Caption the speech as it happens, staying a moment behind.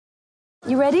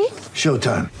You ready?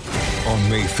 Showtime. On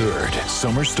May 3rd,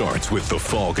 summer starts with The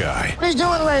Fall Guy. Let's do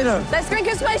it later. Let's drink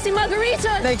a spicy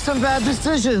margarita. Make some bad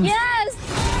decisions.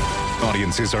 Yes!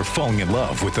 Audiences are falling in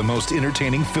love with the most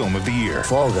entertaining film of the year.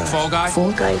 Fall Guy. Fall Guy.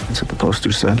 Fall guy. That's what the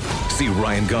poster said. See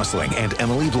Ryan Gosling and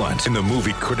Emily Blunt in the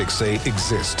movie critics say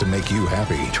exists to make you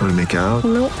happy. Trying to make it out?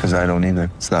 Nope. Because I don't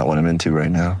either. It's not what I'm into right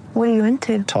now. What are you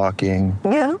into? Talking.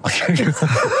 Yeah.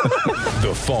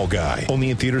 The Fall Guy.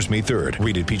 Only in theaters May 3rd.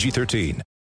 Rated PG-13.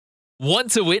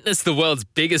 Want to witness the world's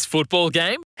biggest football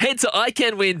game? Head to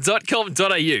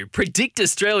iCanWin.com.au, predict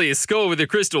Australia's score with a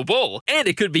crystal ball, and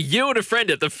it could be you and a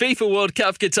friend at the FIFA World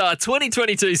Cup Qatar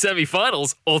 2022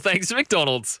 semi-finals, all thanks to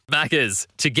McDonald's. Maccas,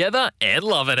 together and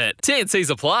loving it. TNCs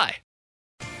apply.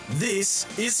 This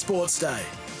is Sports Day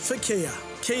for Kia.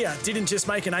 Kia didn't just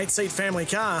make an 8-seat family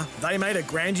car, they made a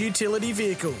grand utility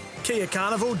vehicle. Kia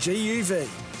Carnival GUV.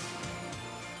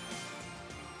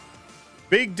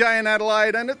 Big day in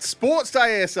Adelaide, and it's Sports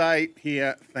Day SA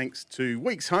here thanks to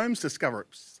Weeks Homes. Discover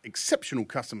exceptional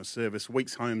customer service.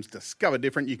 Weeks Homes, discover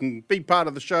different. You can be part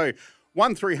of the show,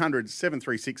 1300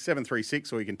 736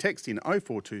 736, or you can text in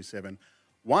 0427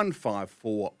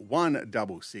 154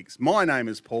 166. My name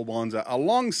is Paul Bonza.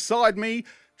 Alongside me,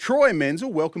 Troy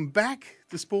Menzel. Welcome back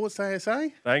to Sports Day SA.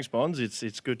 Thanks, Bonds.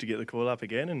 It's good to get the call up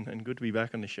again and good to be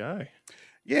back on the show.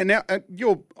 Yeah, now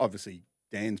you're obviously...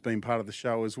 Dan's been part of the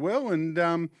show as well, and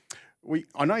I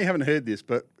know you haven't heard this,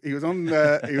 but he was on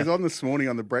this morning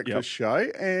on the breakfast show,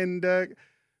 and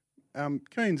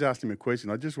Keen's asked him a question.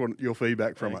 I just want your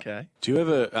feedback from it. Do you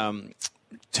ever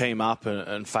team up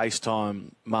and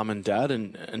FaceTime mum and dad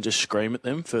and just scream at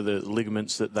them for the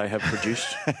ligaments that they have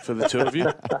produced for the two of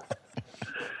you?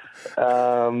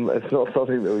 It's not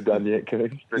something that we've done yet,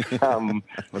 Keen. I think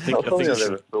I've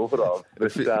never thought of.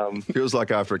 But, feels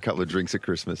like after a couple of drinks at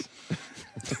Christmas.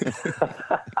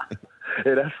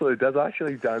 It absolutely does. I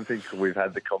actually don't think we've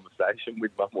had the conversation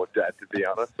with mum or dad, to be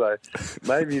honest. So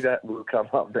maybe that will come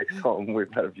up next time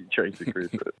we've had a few drinks at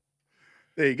Christmas.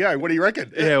 There you go. What do you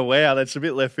reckon? Yeah, wow, that's a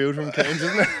bit left field from Keen's,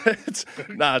 isn't it?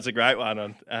 It's a great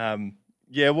one. I'm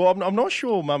not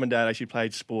sure mum and dad actually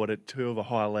played sport at too of a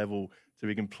high level, to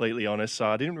be completely honest. So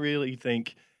I didn't really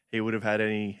think he would have had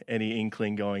any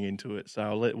inkling going into it.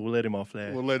 So we'll let him off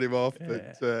there. We'll let him off.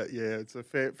 Yeah. But, it's a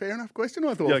fair enough question,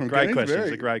 I thought. Yeah, from great Keen. question.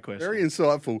 It's a great question. Very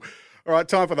insightful. All right,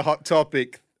 time for the hot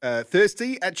topic.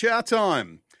 Thirsty at Chow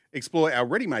Time. Explore our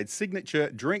ready-made signature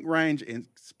drink range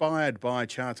inspired by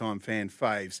Chow Time fan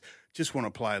faves. Just want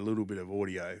to play a little bit of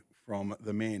audio from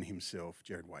the man himself,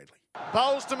 Jared Wadley.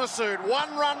 Bowls to Masood,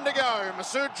 1 run to go.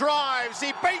 Masood drives,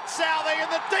 he beats Southey, and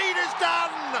the deed is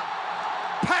done.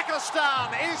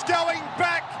 Pakistan is going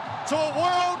back to a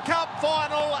World Cup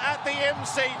final at the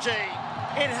MCG.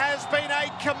 It has been a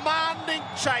commanding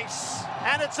chase,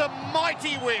 and it's a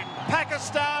mighty win.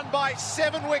 Pakistan by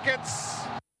 7 wickets.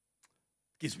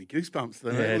 Gives me goosebumps.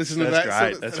 Yeah, listen to that.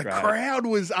 Great. That's the great. crowd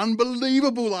was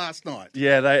unbelievable last night.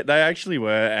 Yeah, they actually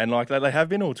were, and they have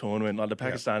been all tournament. Like the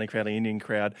Pakistani crowd, the Indian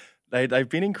crowd, they've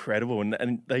been incredible,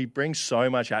 and they bring so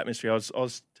much atmosphere. I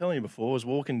was telling you before, I was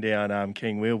walking down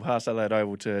King Wheel past that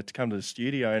Oval to come to the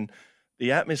studio, and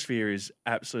the atmosphere is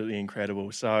absolutely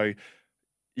incredible. So.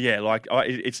 Yeah,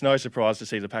 it's no surprise to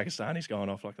see the Pakistanis going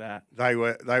off like that. They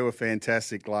were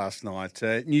fantastic last night.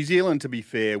 New Zealand, to be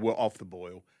fair, were off the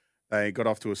boil. They got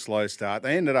off to a slow start.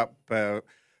 They ended up 4-4,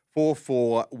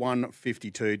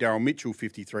 152. Daryl Mitchell,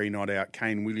 53, not out.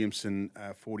 Kane Williamson,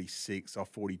 46 off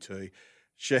 42.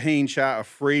 Shaheen Shah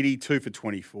Afridi, 2 for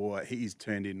 24. He's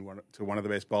turned into one of the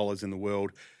best bowlers in the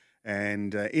world.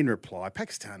 And in reply,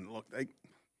 Pakistan, look,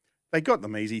 they got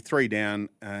them easy. 3 down.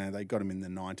 They got him in the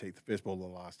 19th, first ball of the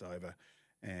last over.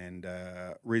 And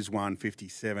Rizwan,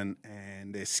 57.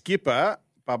 And their skipper,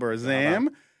 Babar Azam,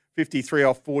 53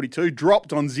 off 42,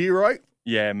 dropped on 0.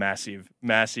 Yeah, massive.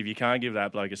 You can't give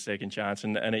that bloke a second chance,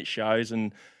 and it shows.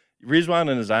 And Rizwan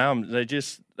and Azam,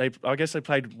 I guess they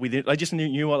played with it. They just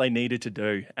knew what they needed to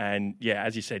do. And, yeah,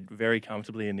 as you said, very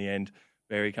comfortably in the end,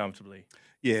 very comfortably.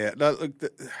 Yeah, look,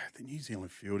 the New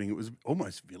Zealand fielding, it was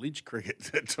almost village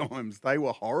cricket at times. They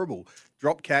were horrible.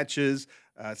 Drop catches,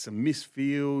 some missed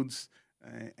fields,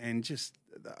 and just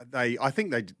I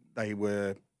think they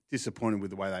were disappointed with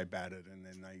the way they batted, and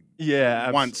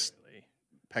then once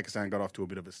Pakistan got off to a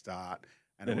bit of a start,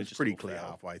 and it was pretty clear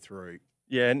halfway through.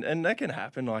 Yeah, and that can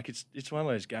happen. Like it's one of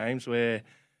those games where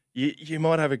you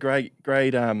might have a great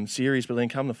series, but then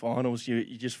come the finals, you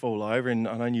just fall over. And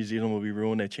I know New Zealand will be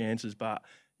ruining their chances, but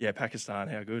yeah, Pakistan,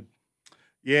 how good?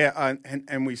 Yeah,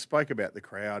 and we spoke about the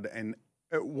crowd, and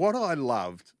what I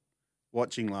loved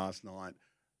watching last night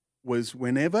was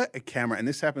whenever a camera, and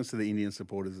this happens to the Indian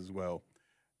supporters as well,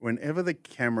 whenever the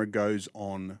camera goes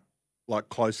on, like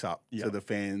close up to the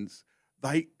fans,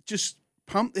 they just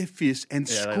pump their fists and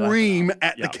scream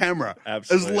at the camera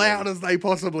as loud as they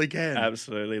possibly can.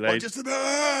 Absolutely. Like just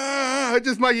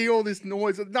making all this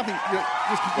noise. Nothing.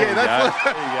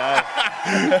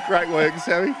 That's great work,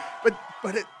 Sammy.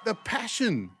 But the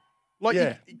passion, like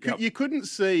you couldn't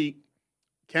see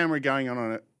camera going on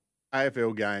an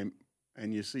AFL game,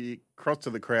 and you see across to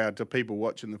the crowd to people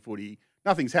watching the footy.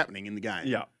 Nothing's happening in the game.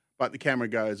 Yeah. But the camera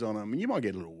goes on them, and you might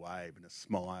get a little wave and a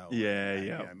smile. Yeah,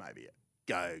 and, maybe a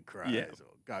go Crows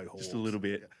or go Hawks. Just a little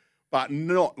bit. But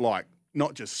not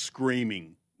just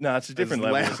screaming. No, it's a different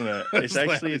level, isn't it? It's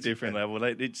actually a different level.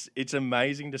 It's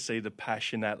amazing to see the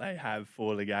passion that they have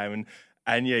for the game.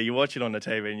 And you watch it on the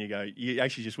TV and you go, you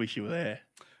actually just wish you were there.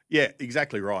 Yeah,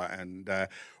 exactly right. And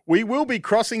we will be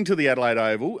crossing to the Adelaide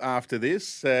Oval after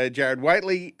this. Jared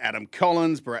Waitley, Adam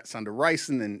Collins, Bharat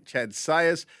Sundaresan and Chad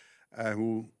Sayers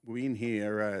will be in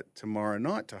here tomorrow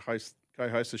night to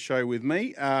co-host the show with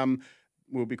me.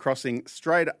 We'll be crossing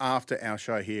straight after our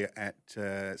show here at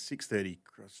 6:30,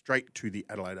 straight to the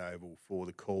Adelaide Oval for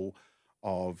the call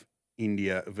of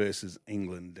India versus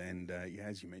England. And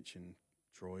as you mentioned,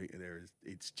 Troy,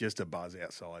 it's just a buzz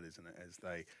outside, isn't it, as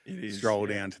they stroll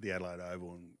down to the Adelaide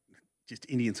Oval, and just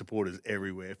Indian supporters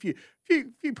everywhere. A few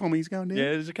pommies going down.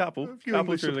 Yeah, there's a couple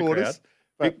English through supporters.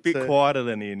 The crowd. Bit quieter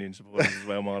than the Indian supporters as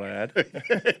well, might I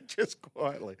add. Just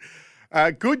quietly.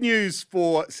 Good news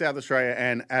for South Australia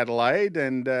and Adelaide,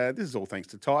 and this is all thanks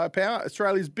to Tyre Power,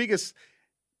 Australia's biggest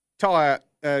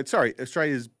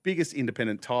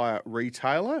independent tyre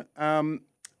retailer.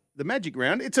 The Magic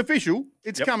Round, it's official.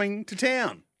 It's coming to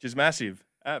town. Which is massive.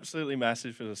 Absolutely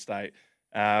massive for the state.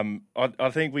 I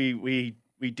think we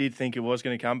did think it was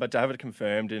going to come, but to have it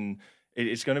confirmed, and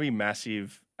it's going to be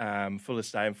massive for the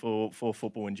state and for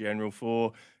football in general,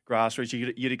 for grassroots.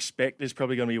 You'd expect there's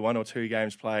probably going to be 1 or 2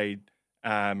 games played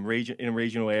in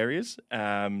regional areas.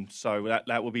 So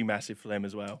that will be massive for them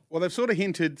as well. Well, they've sort of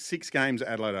hinted 6 games at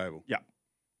Adelaide Oval. Yeah.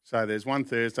 So there's one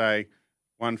Thursday,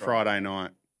 one Friday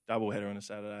night. Doubleheader on a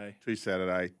Saturday. 2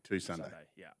 Saturday, 2 Sunday.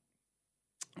 Yeah.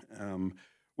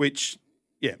 Which,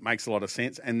 makes a lot of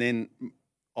sense. And then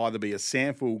either be a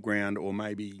sample ground or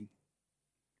maybe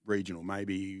regional,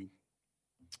 maybe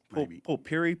Port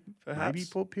Pirie, perhaps. Maybe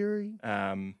Port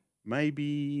Pirie.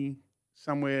 Maybe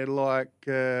somewhere like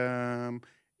in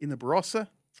the Barossa.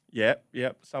 Yep,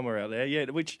 somewhere out there. Yeah,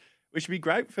 which would be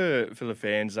great for the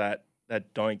fans that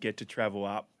don't get to travel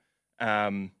up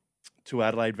to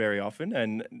Adelaide very often.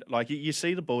 And like you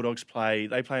see the Bulldogs play,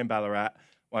 they play in Ballarat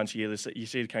once a year. You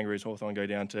see the Kangaroos Hawthorn go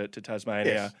down to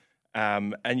Tasmania. Yes.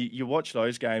 And you watch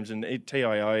those games and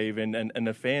TIO even, and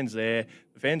the fans there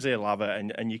love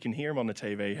it, and you can hear them on the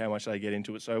TV how much they get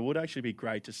into it. So it would actually be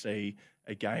great to see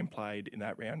a game played in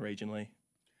that round regionally.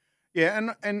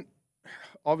 Yeah, and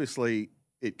obviously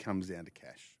it comes down to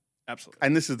cash. Absolutely.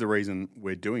 And this is the reason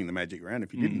we're doing the Magic Round.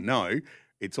 If you didn't know,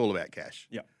 it's all about cash.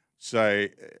 Yeah. So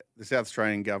the South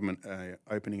Australian government are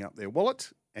opening up their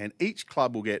wallet, and each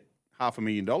club will get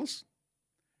 $500,000,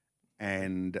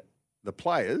 and the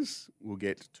players will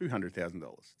get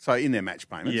 $200,000. So in their match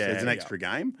payments, there's an extra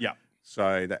game. Yeah.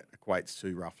 So that equates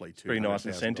to roughly $200,000. Pretty nice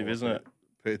incentive, isn't it?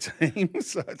 Per team.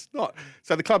 So it's not.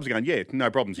 So the clubs are going,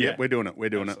 no problems. Yeah, we're doing it.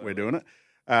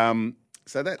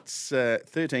 So that's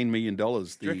 $13 million. Do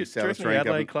you reckon the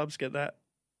Adelaide clubs get that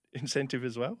incentive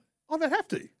as well? Oh, they'd have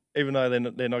to. Even though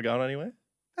they're not going anywhere?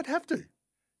 They'd have to.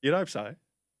 You'd hope so.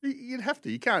 You'd have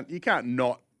to. You can't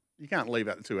leave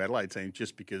out the 2 Adelaide teams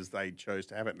just because they chose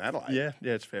to have it in Adelaide. Yeah,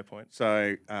 it's a fair point.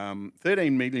 So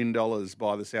 $13 million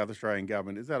by the South Australian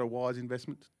government, is that a wise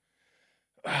investment?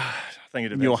 I think it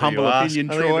depends. In your humble opinion,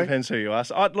 Troy? It depends who you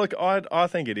ask. I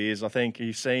think it is. I think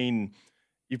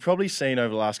you've probably seen over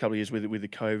the last couple of years with the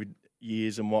COVID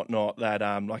years and whatnot that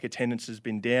like attendance has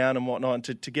been down and whatnot,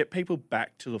 and to get people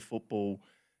back to the football.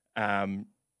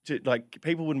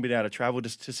 People wouldn't be able to travel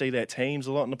just to see their teams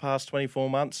a lot in the past 24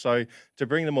 months. So to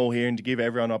bring them all here and to give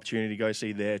everyone an opportunity to go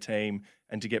see their team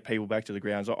and to get people back to the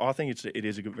grounds, I think it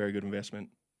is a very good investment.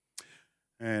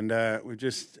 And we've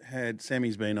just had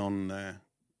Sammy's been on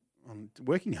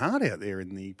working hard out there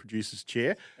in the producer's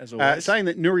chair, as always, saying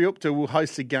that Nuri Upta will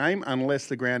host a game unless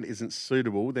the ground isn't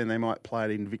suitable. Then they might play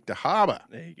it in Victor Harbour.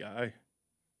 There you go.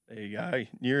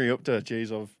 Nuri Upta,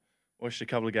 geez, I've watched a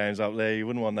couple of games up there. You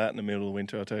wouldn't want that in the middle of the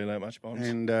winter, I'll tell you that much, Bonds.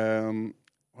 And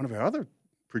one of our other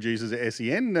producers at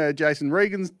SEN, Jason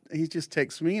Regan, he's just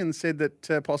texted me and said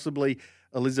that possibly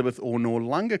Elizabeth or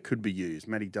Noarlunga could be used.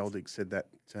 Matty Daldig said that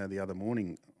the other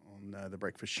morning on the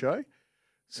breakfast show.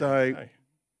 So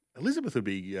Elizabeth would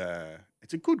be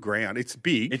it's a good ground. It's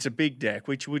big. It's a big deck,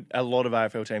 which a lot of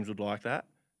AFL teams would like that.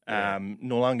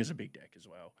 Noarlunga's a big deck as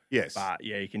well. Yes. But,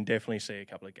 yeah, you can definitely see a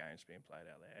couple of games being played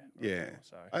out there. Yeah.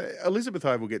 So. Elizabeth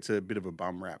Oval gets a bit of a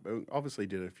bum rap. Obviously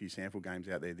did a few sample games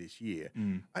out there this year.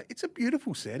 It's a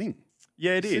beautiful setting.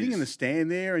 Yeah, it is. Sitting in the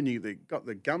stand there, and you've got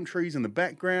the gum trees in the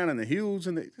background and the hills,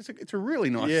 and it's a really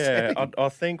nice setting. I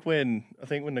think when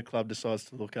the club decides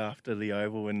to look after the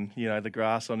oval and, the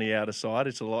grass on the outer side,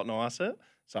 it's a lot nicer.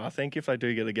 So I think if they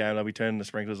do get the game, they'll be turning the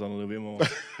sprinklers on a little bit more.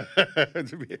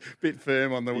 It's a bit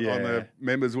firm on the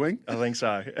members' wing. I think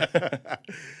so.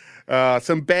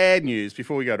 Some bad news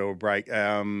before we go to a break.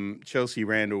 Chelsea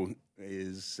Randall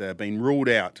is been ruled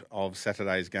out of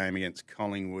Saturday's game against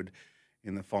Collingwood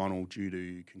in the final due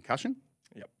to concussion.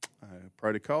 Yep.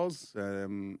 Protocols. The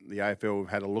AFL have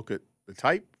had a look at the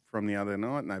tape from the other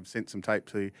night, and they've sent some tape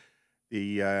to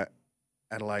the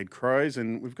Adelaide Crows,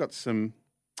 and we've got some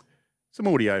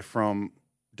audio from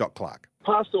Doc Clark.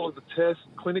 Passed all of the tests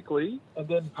clinically and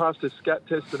then passed a scat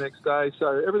test the next day,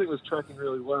 so everything was tracking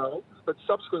really well. But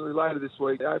subsequently later this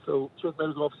week, the AFL Chief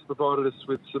Medical Officer provided us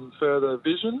with some further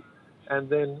vision, and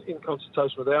then in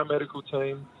consultation with our medical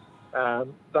team,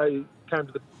 they came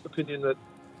to the opinion that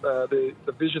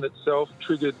the vision itself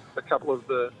triggered a couple of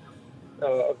the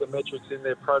metrics in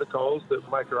their protocols that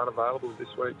make her unavailable this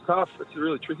week. It's tough. It's a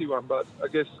really tricky one, but I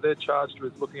guess they're charged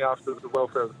with looking after the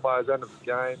welfare of the players and of the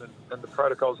game, and the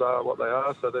protocols are what they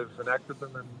are, so they've enacted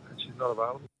them, and she's not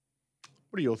available.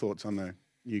 What are your thoughts on the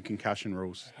new concussion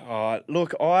rules?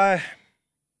 Look, I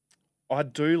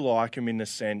do like them in the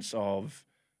sense of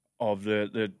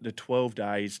the 12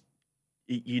 days.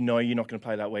 You're not going to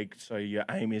play that week, so your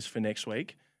aim is for next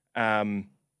week.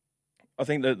 I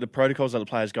think that the protocols that the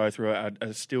players go through are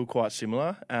still quite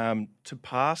similar. To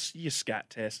pass your scat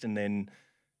test and then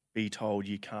be told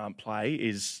you can't play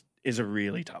is a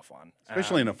really tough one,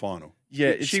 especially in a final.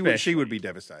 Yeah, she would be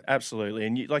devastated. Absolutely,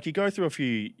 and you go through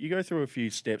a few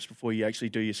steps before you actually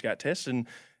do your scat test, and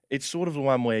it's sort of the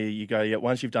one where you go, yeah,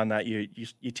 once you've done that,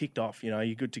 you ticked off.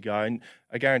 You're good to go, and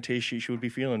I guarantee she would be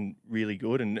feeling really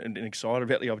good and excited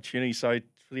about the opportunity. So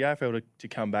for the AFL to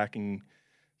come back and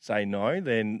say no,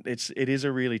 then it is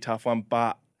a really tough one.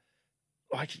 But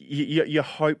like you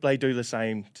hope they do the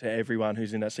same to everyone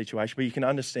who's in that situation, but you can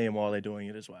understand why they're doing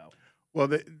it as well. Well,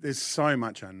 there's so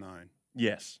much unknown.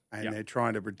 Yes, and they're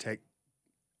trying to protect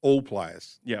all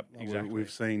players. Yep, exactly. We've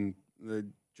seen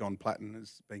John Platten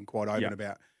has been quite open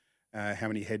about how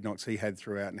many head knocks he had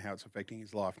throughout and how it's affecting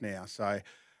his life now. So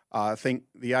I think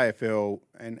the AFL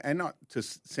and not to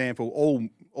sample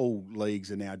all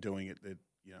leagues are now doing it. That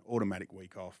automatic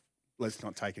week off. Let's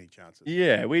not take any chances.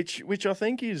 Yeah, which I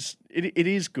think is it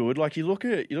is good. Like you look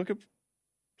at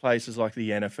places like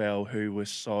the NFL who were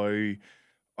so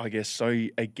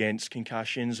against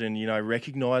concussions and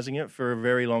recognising it for a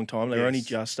very long time. They're only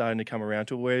just starting to come around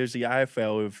to it. Whereas the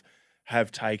AFL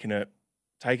have taken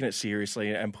it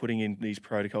seriously and putting in these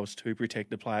protocols to protect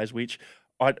the players, which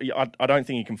I don't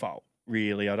think you can fault.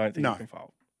 Really, I don't think you can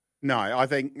fault. No, I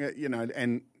think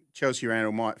and Chelsea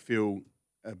Randall might feel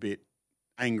a bit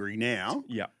angry now.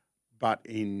 Yeah. But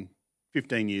in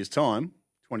 15 years' time,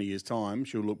 20 years' time,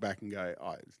 she'll look back and go,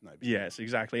 it's no big deal. Yes,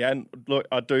 exactly. And look,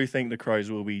 I do think the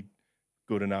Crows will be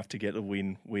good enough to get the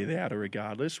win without her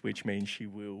regardless, which means she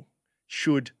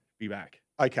should be back.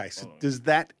 Okay, so does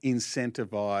that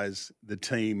incentivise the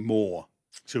team more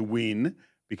to win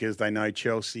because they know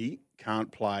Chelsea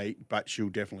can't play, but she'll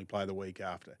definitely play the week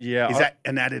after? Yeah. Is that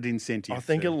an added incentive? I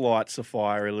think it lights the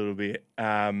fire a little bit.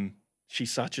 She's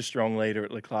such a strong leader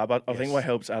at the club. I think what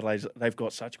helps Adelaide is they've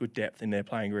got such good depth in their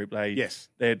playing group.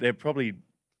 They're probably,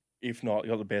 if not,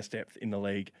 got the best depth in the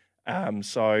league.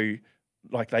 So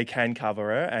like they can cover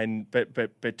her,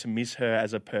 but to miss her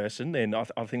as a person, then I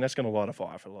think that's going to light a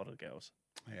fire for a lot of the girls.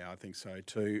 Yeah, I think so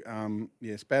too.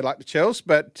 Yes, bad luck to Chelsea,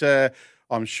 but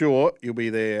I'm sure you'll be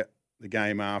there the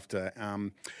game after.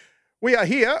 We are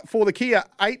here for the Kia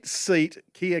 8-seat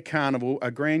Kia Carnival,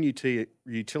 a grand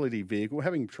utility vehicle. We're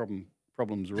having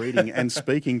problems reading and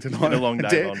speaking tonight. It's been a long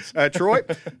day, Troy.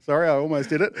 Sorry, I almost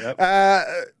did it.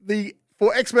 Yep.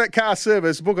 For expert car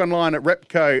service, book online at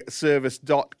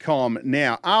repcoservice.com.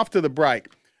 Now, after the break,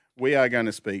 we are going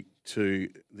to speak to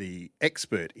the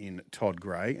expert in Todd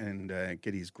Gray and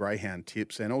get his greyhound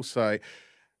tips. And also,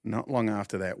 not long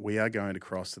after that, we are going to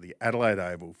cross to the Adelaide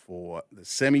Oval for the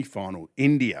semi-final.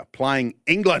 India playing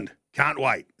England. Can't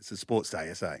wait. This is Sports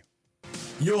Day SA.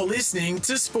 You're listening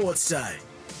to Sports Day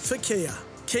for Kia.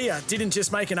 Kia didn't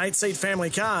just make an 8-seat family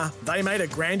car, they made a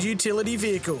grand utility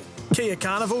vehicle. Kia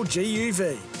Carnival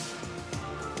GUV.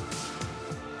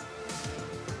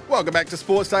 Welcome back to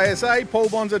Sports Day SA. Paul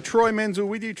Bonza, Troy Menzel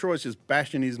with you. Troy's just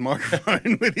bashing his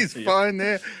microphone with his phone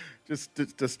there, just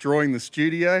destroying the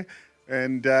studio.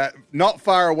 And not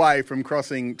far away from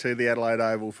crossing to the Adelaide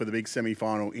Oval for the big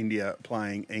semi-final, India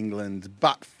playing England.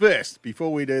 But first,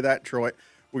 before we do that, Troy,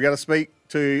 we got to speak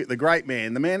to the great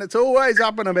man, the man that's always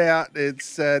up and about.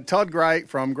 It's Todd Gray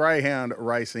from Greyhound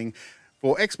Racing.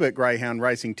 For expert Greyhound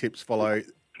racing tips, follow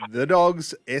The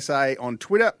Dogs SA on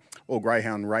Twitter or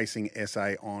Greyhound Racing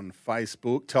SA on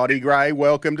Facebook. Toddy Gray,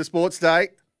 welcome to Sports Day.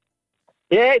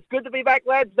 Yeah, it's good to be back,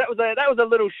 lads. That was a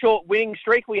little short winning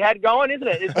streak we had going, isn't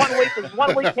it? It's 1 week. Does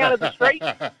 1 week count as a streak?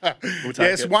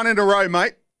 Yes, one in a row,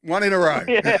 mate. One in a row.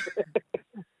 Yeah.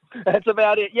 That's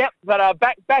about it. Yep. But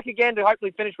back again to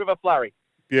hopefully finish with a flurry.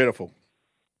 Beautiful.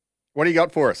 What do you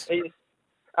got for us?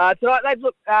 Tonight, lads,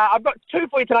 look, I've got two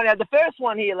for you tonight. Now, the first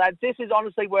one here, lads, this is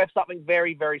honestly worth something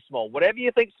very, very small. Whatever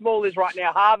you think small is right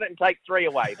now, halve it and take 3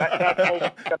 away. That's how small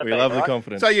it's going to be. We love the right?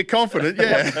 confidence. So you're confident,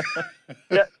 yeah.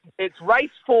 Yeah. It's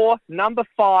race 4, number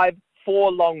 5,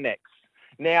 4 long necks.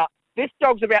 Now, this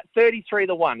dog's about 33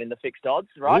 to 1 in the fixed odds,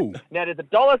 right? Ooh. Now, there's a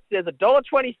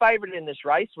 $1.20 favourite in this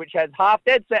race, which has half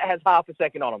a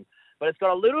second on them. But it's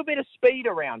got a little bit of speed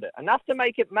around it, enough to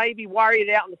make it maybe worry it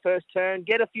out in the first turn,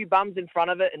 get a few bums in front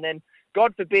of it, and then,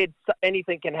 God forbid,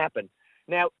 anything can happen.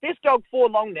 Now, this dog, 4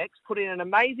 long necks, put in an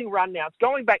amazing run now. It's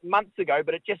going back months ago,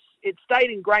 but it stayed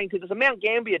ingrained because it's a Mount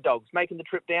Gambier dog making the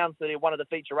trip down to one of the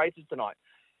feature races tonight.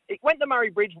 It went to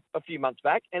Murray Bridge a few months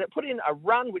back, and it put in a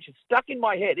run which is stuck in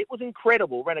my head. It was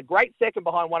incredible. Ran a great second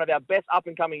behind one of our best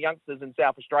up-and-coming youngsters in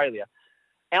South Australia.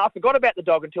 And I forgot about the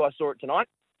dog until I saw it tonight.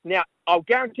 Now, I'll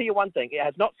guarantee you one thing. It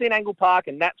has not seen Angle Park,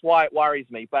 and that's why it worries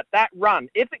me. But that run,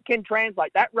 if it can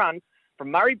translate that run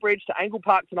from Murray Bridge to Angle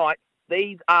Park tonight,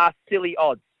 these are silly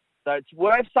odds. So it's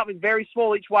worth something very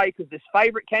small each way because this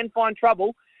favourite can find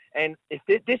trouble. And if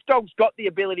this dog's got the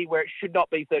ability where it should not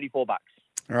be $34. All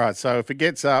right, so if it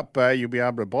gets up, you'll be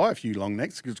able to buy a few long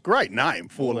necks. It's a great name,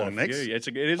 4 long necks. It is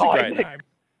a great name.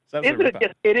 Isn't it?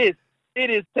 Yes, it is. It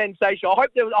is sensational. I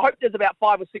hope there's about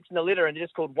 5 or 6 in the litter, and they're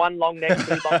just called 1 long neck,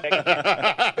 2 long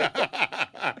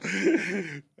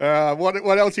neck.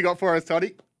 What else you got for us,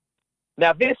 Toddy?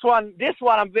 Now this one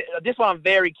I'm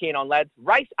very keen on, lads.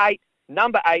 Race 8,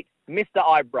 number 8, Mr.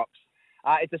 Ibrox.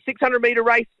 It's a 600-metre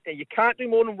race. You can't do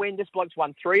more than win. This bloke's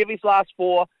won 3 of his last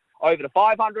 4. Over to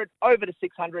 500, over to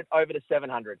 600, over to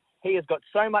 700. He has got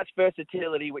so much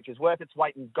versatility, which is worth its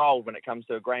weight in gold when it comes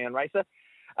to a greyhound racer.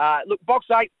 Look, box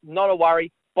 8, not a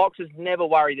worry. Boxers never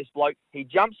worry this bloke. He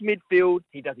jumps midfield.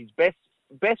 He does his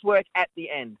best work at the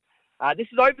end. This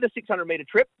is over the 600-metre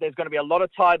trip. There's going to be a lot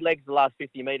of tired legs the last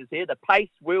 50 metres here. The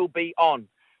pace will be on.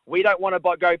 We don't want to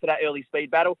go for that early speed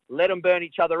battle. Let them burn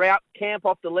each other out, camp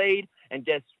off the lead, and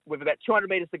just, with about 200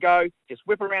 metres to go, just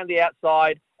whip around the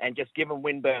outside and just give them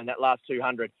wind burn that last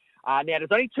 200. Now,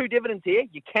 there's only 2 dividends here.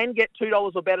 You can get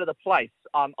 $2 or better to place.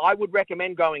 I would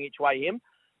recommend going each way him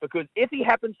because if he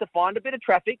happens to find a bit of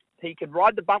traffic, he can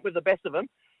ride the bump with the best of them.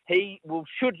 He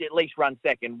should at least run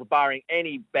second, barring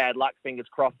any bad luck, fingers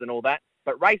crossed and all that.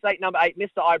 But race 8, number 8,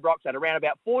 Mr. Ibrox at around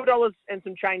about $4 and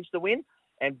some change to win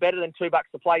and better than $2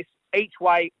 to place each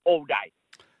way all day.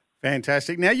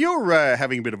 Fantastic. Now, you're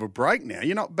having a bit of a break now.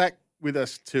 You're not back with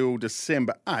us till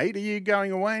December 8. Are you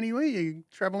going away anywhere? Are you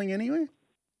travelling anywhere?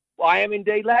 I am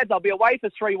indeed, lads. I'll be away for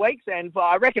 3 weeks, and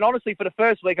I reckon, honestly, for the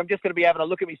first week, I'm just going to be having a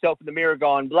look at myself in the mirror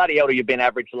going, bloody hell, you've been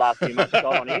average the last few months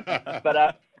on here.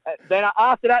 But then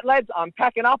after that, lads, I'm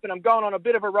packing up and I'm going on a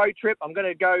bit of a road trip. I'm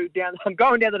going down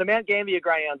to the Mount Gambier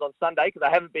Greyhounds on Sunday because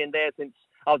I haven't been there since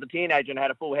I was a teenager and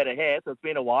had a full head of hair, so it's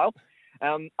been a while.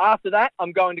 After that,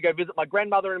 I'm going to go visit my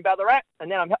grandmother in Ballarat,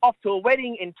 and then I'm off to a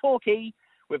wedding in Torquay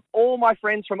with all my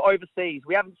friends from overseas.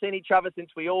 We haven't seen each other since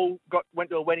we all went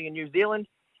to a wedding in New Zealand.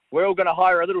 We're all going to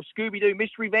hire a little Scooby-Doo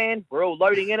mystery van. We're all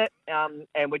loading in it, and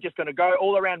we're just going to go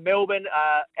all around Melbourne,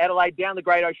 Adelaide, down the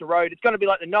Great Ocean Road. It's going to be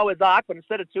like the Noah's Ark, but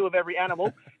instead of 2 of every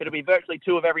animal, it'll be virtually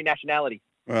 2 of every nationality.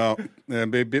 Well, there'll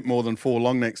be a bit more than 4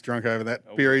 long necks drunk over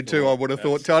that period too, I would have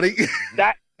thought, Toddy.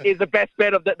 That is the best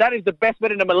bet that is the best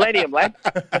bet in the millennium, lad.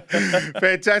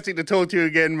 Fantastic to talk to you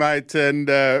again, mate, and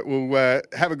we'll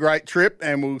have a great trip,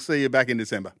 and we'll see you back in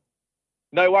December.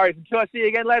 No worries. Until I see you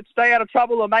again, lads, stay out of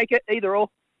trouble or make it, either or.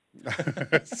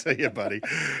 See you, buddy.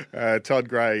 Todd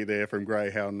Gray there from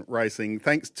Greyhound Racing.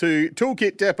 Thanks to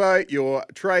Toolkit Depot, your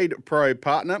Trade Pro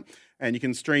partner. And you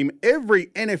can stream every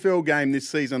NFL game this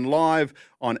season live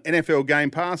on NFL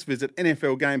Game Pass. Visit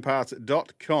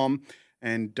nflgamepass.com.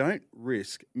 And don't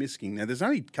risk missing. Now, there's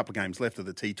only a couple of games left of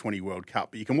the T20 World Cup,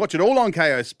 but you can watch it all on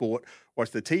KO Sport. Watch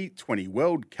the T20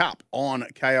 World Cup on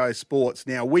KO Sports.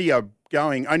 Now, we are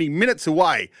going only minutes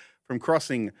away from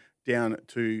crossing down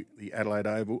to the Adelaide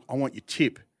Oval. I want your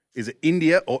tip. Is it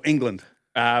India or England?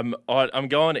 I'm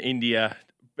going to India.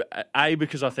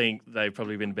 Because I think they've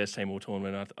probably been the best team all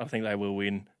tournament. I think they will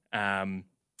win.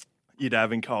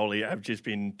 Yadav and Kohli have just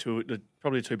been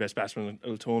probably the two best batsmen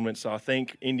of the tournament. So I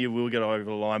think India will get over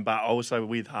the line. But also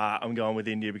with heart, I'm going with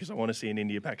India because I want to see an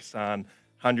India-Pakistan,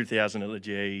 100,000 at the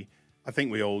G. I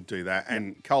think we all do that.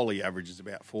 And Kohli averages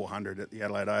about 400 at the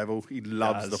Adelaide Oval. He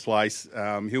loves the place.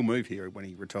 He'll move here when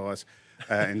he retires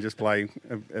and just play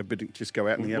a bit, just go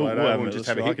out in the Adelaide Oval and just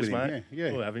have a hit with him.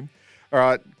 Yeah. We'll have him. All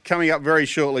right, coming up very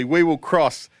shortly, we will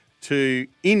cross to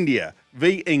India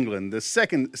v England, the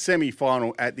second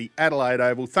semi-final at the Adelaide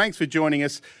Oval. Thanks for joining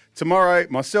us. Tomorrow,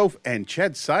 myself and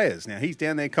Chad Sayers. Now, he's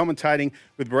down there commentating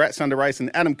with Bharat Sundaresan,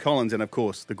 Adam Collins, and, of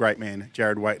course, the great man,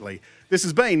 Jared Waitley. This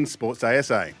has been Sports Day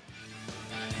SA.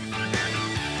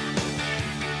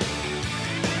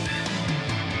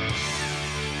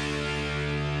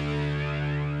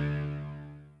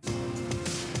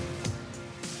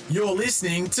 You're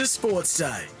listening to Sports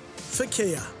Day for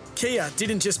Kia. Kia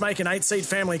didn't just make an 8-seat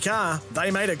family car,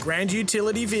 they made a grand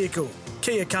utility vehicle.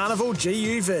 Kia Carnival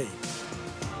GUV.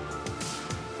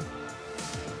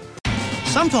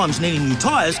 Sometimes needing new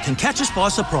tyres can catch us by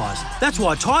surprise. That's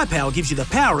why Tyre Power gives you the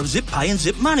power of zip pay and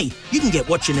zip money. You can get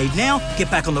what you need now,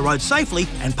 get back on the road safely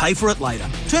and pay for it later.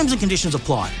 Terms and conditions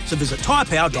apply. So visit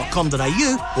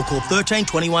tyrepower.com.au or call 13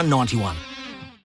 21 91.